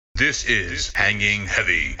This is Hanging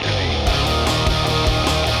Heavy.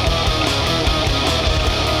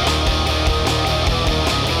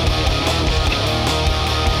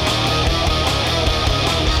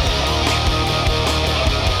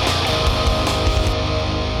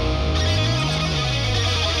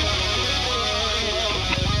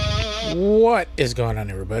 What is going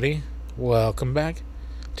on, everybody? Welcome back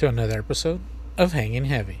to another episode of Hanging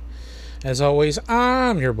Heavy. As always,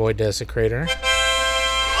 I'm your boy Dese Rides.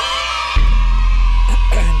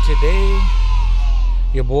 And today,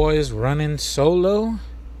 your boy is running solo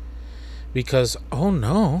because, oh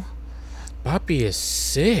no, Papi is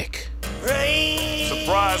sick.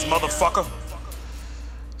 Surprise, motherfucker.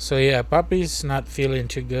 So yeah, Papi's not feeling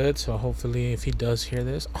too good, so hopefully if he does hear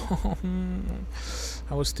this,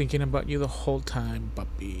 I was thinking about you the whole time,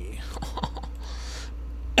 Papi.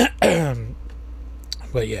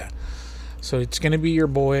 But yeah, so it's gonna be your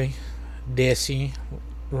boy Desi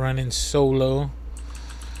running solo,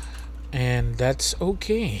 and that's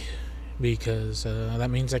okay because that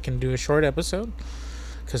means I can do a short episode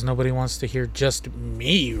because nobody wants to hear just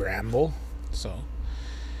me ramble, so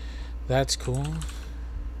that's cool.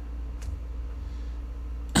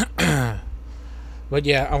 But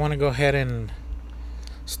yeah, I want to go ahead and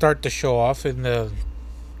start the show off in the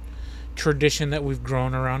tradition that we've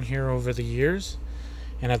grown around here over the years.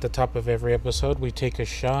 And at the top of every episode, we take a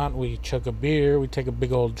shot, we chug a beer, we take a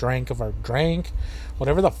big old drink of our drink,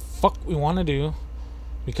 whatever the fuck we want to do.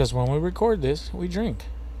 Because when we record this, we drink.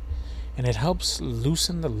 And it helps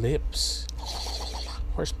loosen the lips.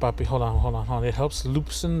 Where's Papi? Hold on. It helps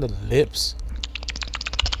loosen the lips.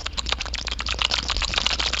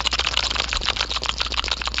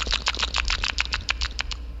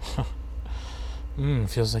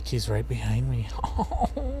 Feels like he's right behind me.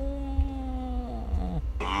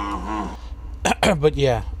 But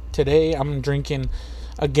yeah, today I'm drinking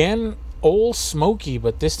again Old Smoky,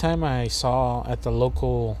 but this time I saw at the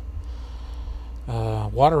local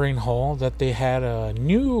watering hole that they had a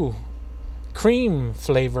new cream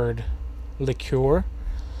flavored liqueur,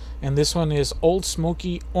 and this one is Old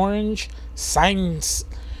Smoky Orange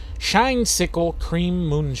Shinesicle Cream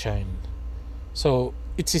Moonshine. So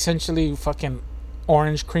it's essentially fucking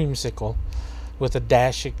orange creamsicle with a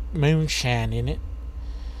dash of moonshine in it.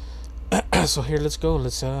 So here, let's go.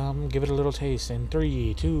 Let's give it a little taste in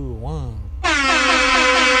 3, 2, 1.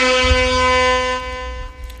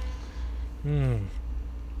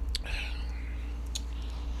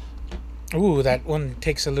 Ooh, that one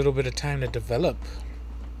takes a little bit of time to develop.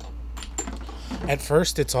 At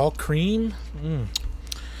first, it's all cream,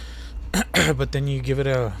 but then you give it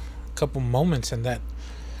a couple moments, and that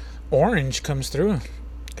orange comes through.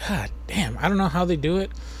 God damn, I don't know how they do it,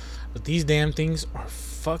 but these damn things are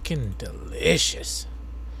fucking delicious.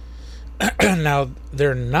 Now,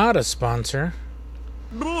 they're not a sponsor,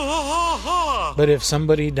 but if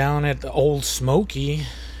somebody down at the Old Smoky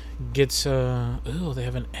gets they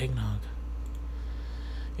have an eggnog.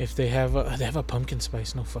 If they have a pumpkin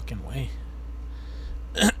spice, no fucking way.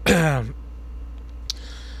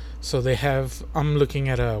 So they have, I'm looking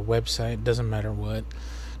at a website, doesn't matter what,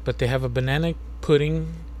 but they have a banana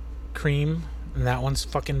pudding cream, and that one's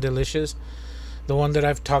fucking delicious. The one that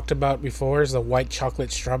I've talked about before is the white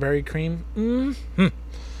chocolate strawberry cream.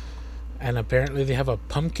 And apparently they have a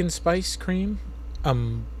pumpkin spice cream,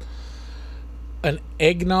 an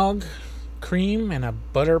eggnog cream, and a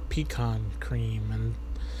butter pecan cream. And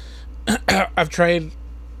I've tried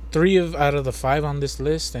 3 out of the 5 on this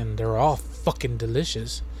list, and they're all fucking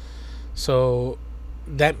delicious. So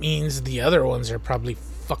that means the other ones are probably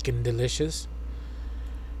fucking delicious.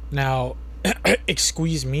 Now,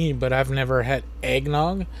 excuse me, but I've never had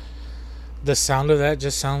eggnog. The sound of that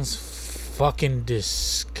just sounds fucking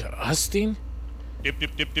disgusting. Dip.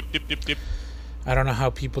 I don't know how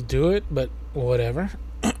people do it, but whatever.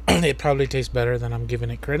 It probably tastes better than I'm giving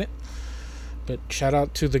it credit. But shout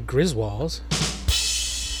out to the Griswolds.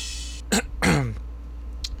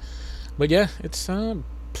 But yeah, it's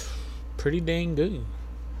pretty dang good.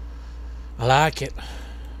 I like it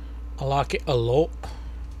a lot.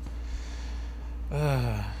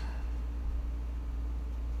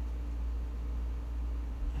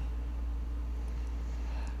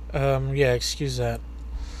 Yeah, excuse that.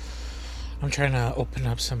 I'm trying to open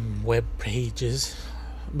up some web pages.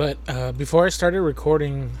 But before I started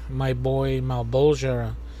recording, my boy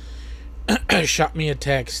Malbolgia shot me a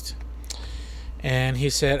text. And he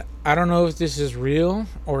said, I don't know if this is real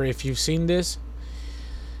or if you've seen this.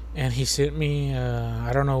 And he sent me,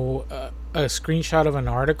 a screenshot of an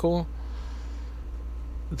article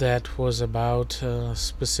that was about a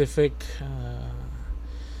specific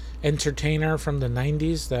entertainer from the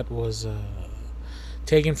 90s that was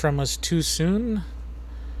taken from us too soon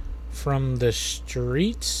from the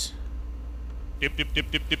streets. Dip, dip,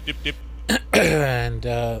 dip, dip, dip, dip, dip. And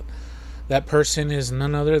that person is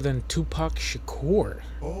none other than Tupac Shakur.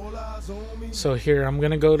 So here, I'm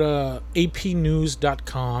going to go to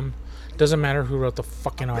apnews.com. Doesn't matter who wrote the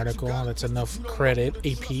fucking article. That's enough credit,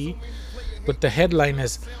 AP. But the headline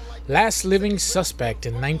is, Last Living Suspect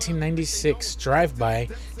in 1996 Drive-By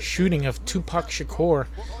Shooting of Tupac Shakur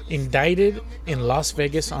Indicted in Las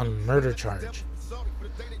Vegas on Murder Charge.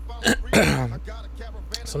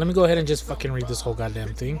 So let me go ahead and just fucking read this whole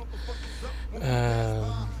goddamn thing.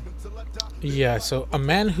 So a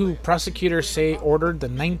man who prosecutors say ordered the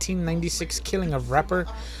 1996 killing of rapper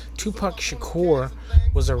Tupac Shakur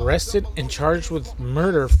was arrested and charged with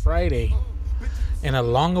murder Friday in a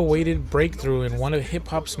long-awaited breakthrough in one of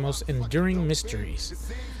hip-hop's most enduring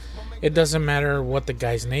mysteries. It doesn't matter what the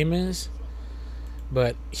guy's name is,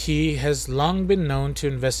 but he has long been known to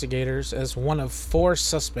investigators as one of 4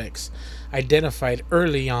 suspects identified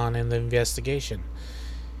early on in the investigation.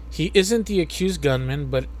 He isn't the accused gunman,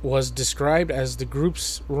 but was described as the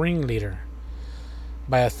group's ringleader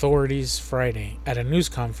by authorities Friday at a news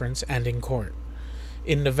conference and in court.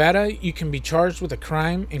 In Nevada, you can be charged with a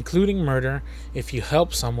crime, including murder, if you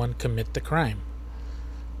help someone commit the crime.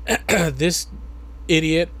 This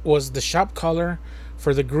idiot was the shop caller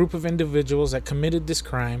for the group of individuals that committed this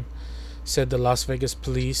crime, said the Las Vegas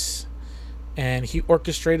police, and he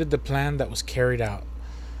orchestrated the plan that was carried out.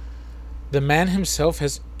 The man himself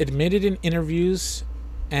has admitted in interviews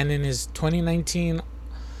and in his 2019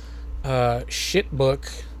 shit book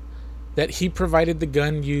that he provided the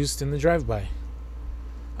gun used in the drive-by.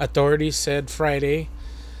 Authorities said Friday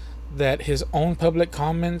that his own public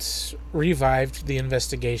comments revived the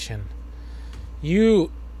investigation.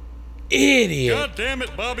 You idiot! God damn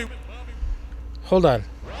it, Bobby. Hold on.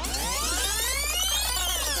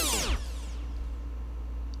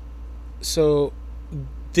 So,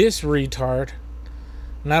 this retard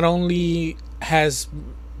not only has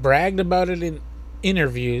bragged about it in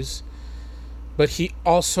interviews, but he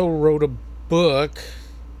also wrote a book.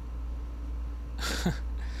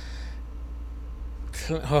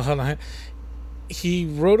 Hold on. He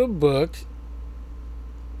wrote a book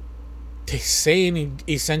saying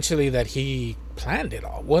essentially that he planned it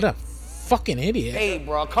all. What a fucking idiot. Hey,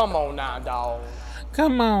 bro, come on now, dog.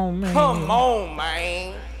 Come on, man. Come on,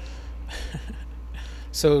 man.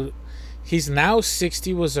 So, he's now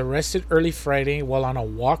 60, was arrested early Friday while on a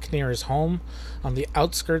walk near his home on the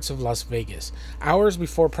outskirts of Las Vegas, hours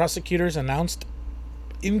before prosecutors announced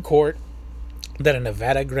in court that a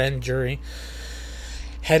Nevada grand jury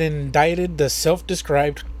had indicted the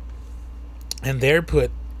self-described, and there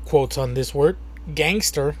put quotes on this word,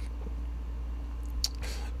 gangster,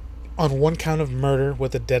 on one count of murder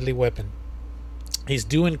with a deadly weapon. He's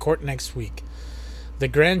due in court next week. The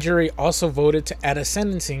grand jury also voted to add a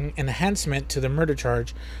sentencing enhancement to the murder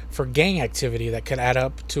charge for gang activity that could add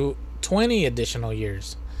up to 20 additional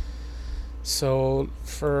years. So,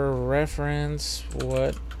 for reference,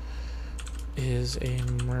 what is a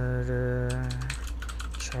murder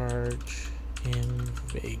charge in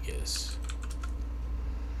Vegas?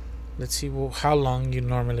 Let's see how long you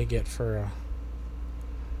normally get for a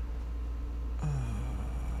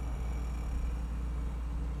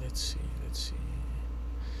let's see.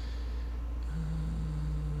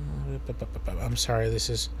 I'm sorry, this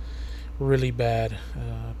is really bad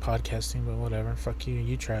podcasting, but whatever. Fuck you.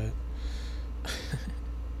 You try it.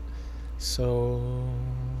 So,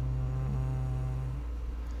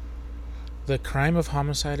 the crime of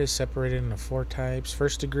homicide is separated into 4 types: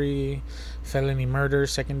 first degree, felony murder,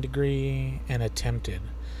 second degree, and attempted.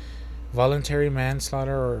 Voluntary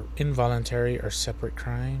manslaughter or involuntary are separate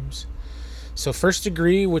crimes. So, first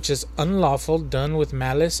degree, which is unlawful, done with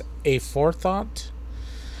malice, aforethought,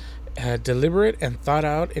 deliberate and thought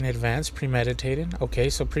out in advance, premeditated. Okay,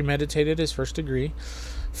 so premeditated is first degree.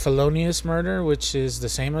 Felonious murder, which is the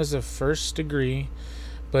same as the first degree,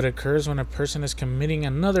 but occurs when a person is committing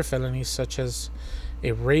another felony, such as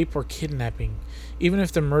a rape or kidnapping, even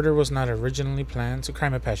if the murder was not originally planned. So,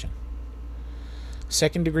 crime of passion.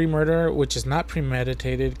 Second degree murder, which is not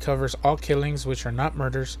premeditated, covers all killings which are not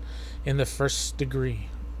murders in the first degree.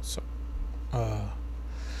 So,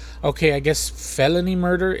 okay, I guess felony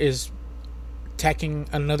murder is tacking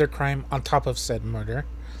another crime on top of said murder.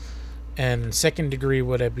 And second degree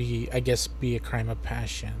would be a crime of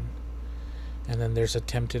passion. And then there's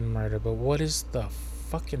attempted murder. But what is the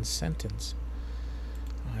fucking sentence?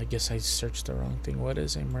 I guess I searched the wrong thing. What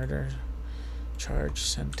is a murder charge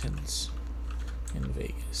sentence in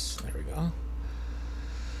Vegas? There we go.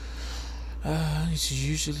 It's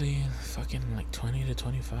usually fucking like 20 to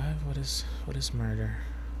 25. What is murder?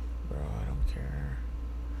 Bro, I don't care.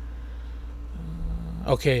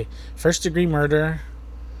 Okay, first degree murder.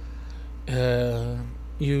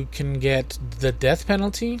 You can get the death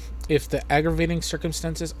penalty if the aggravating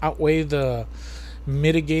circumstances outweigh the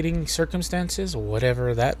mitigating circumstances,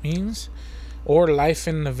 whatever that means, or life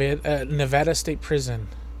in Nevada State Prison,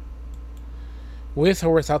 with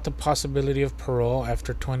or without the possibility of parole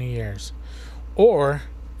after 20 years, or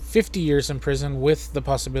 50 years in prison with the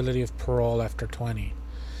possibility of parole after 20.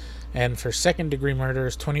 And for second degree murder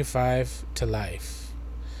is 25 to life,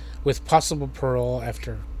 with possible parole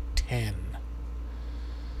after 10.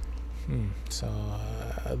 So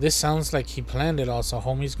this sounds like he planned it. Also,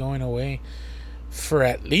 homie's going away for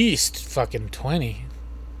at least fucking 20.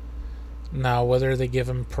 Now, whether they give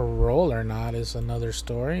him parole or not is another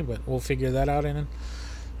story, but we'll figure that out in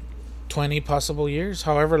 20 possible years,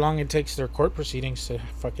 however long it takes their court proceedings to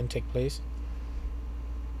fucking take place.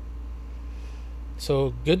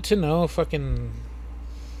 So good to know. Fucking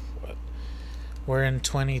what? We're in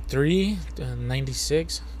 23,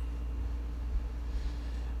 96.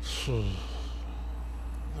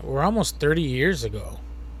 We're almost 30 years ago.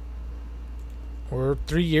 We're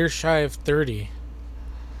 3 years shy of 30.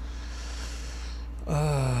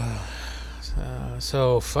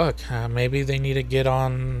 So fuck. Maybe they need to get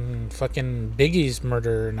on fucking Biggie's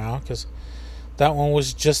murder now, because that one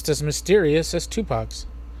was just as mysterious as Tupac's.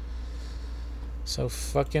 So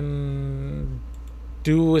fucking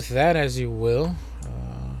do with that as you will.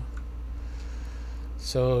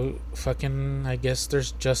 So fucking, I guess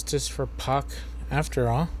there's justice for Pac after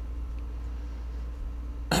all.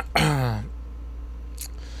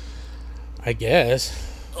 I guess.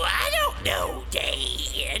 Well, I don't know,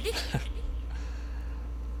 Dad.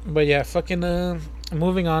 But yeah, fucking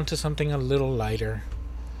moving on to something a little lighter.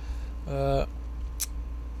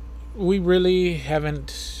 We really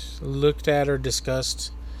haven't looked at or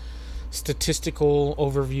discussed statistical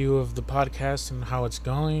overview of the podcast and how it's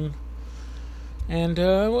going. And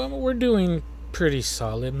we're doing pretty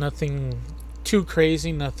solid. Nothing too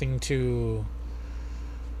crazy, nothing too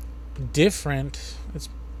different.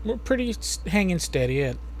 We're pretty hanging steady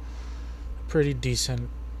at pretty decent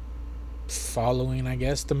following, I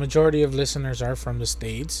guess. The majority of listeners are from the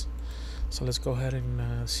States. So let's go ahead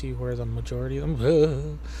and see where the majority of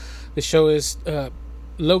them... The show is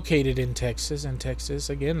located in Texas, and Texas,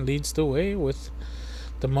 again, leads the way with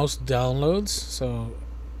the most downloads. So,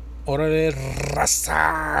 orale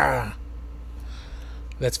raza!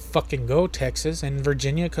 Let's fucking go, Texas. And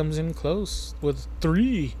Virginia comes in close with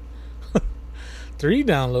 3. 3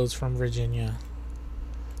 downloads from Virginia.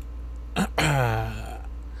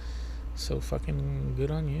 So fucking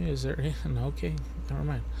good on you. Is there... No, okay, never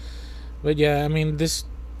mind. But yeah, I mean, this...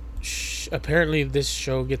 apparently this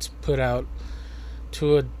show gets put out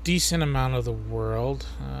to a decent amount of the world.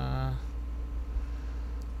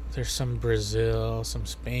 There's some Brazil, some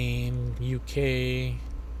Spain, UK,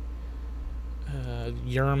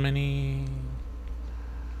 Germany,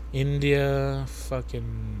 India,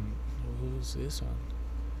 fucking... Who's this one?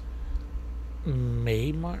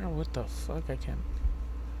 Myanmar? What the fuck? I can't...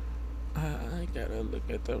 I gotta look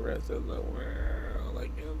at the rest of the world. I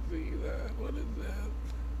can't see that. What is that?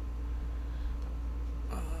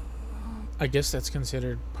 I guess that's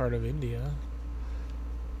considered part of India.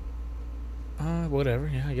 Whatever.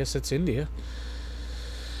 Yeah, I guess it's India.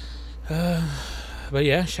 But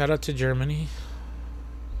yeah, shout out to Germany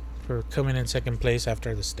for coming in second place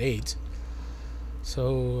after the States.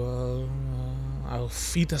 So,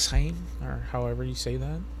 auf Wiedersehen, or however you say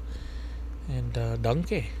that. And,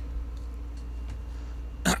 danke.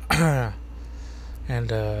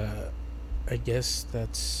 And, I guess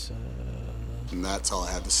that's, And that's all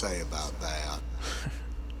I have to say about that.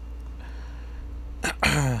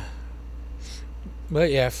 But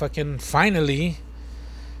yeah, fucking finally,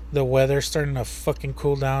 the weather's starting to fucking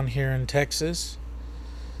cool down here in Texas.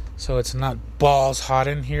 So it's not balls hot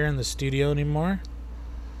in here in the studio anymore.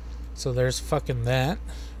 So there's fucking that.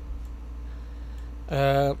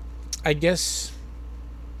 I guess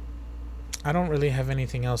I don't really have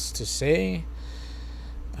anything else to say.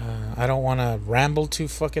 I don't want to ramble too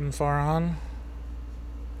fucking far on.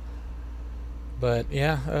 But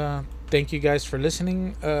yeah, thank you guys for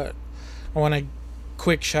listening. I want to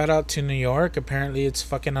quick shout out to New York. Apparently it's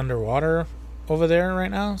fucking underwater over there right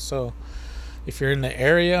now. So if you're in the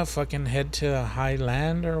area, fucking head to high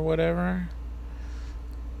land or whatever.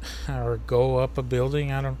 Or go up a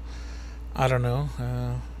building. I don't know.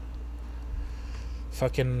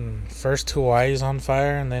 Fucking first Hawaii's on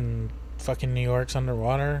fire and then fucking New York's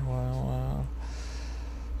underwater. Well,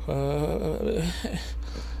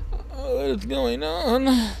 What's going on?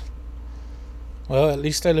 Well, at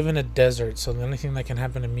least I live in a desert, so the only thing that can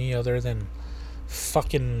happen to me other than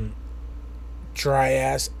fucking dry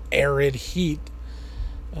ass arid heat,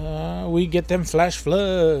 we get them flash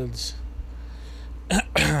floods.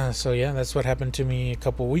 So yeah, that's what happened to me a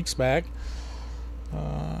couple weeks back.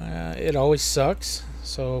 It always sucks.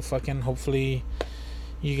 So fucking hopefully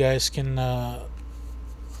you guys can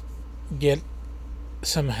get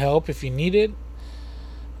some help if you need it.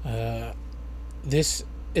 This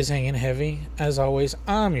is Hanging Heavy. As always,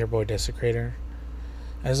 I'm your boy Desecrator.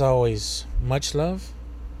 As always, much love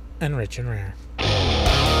and rich and rare.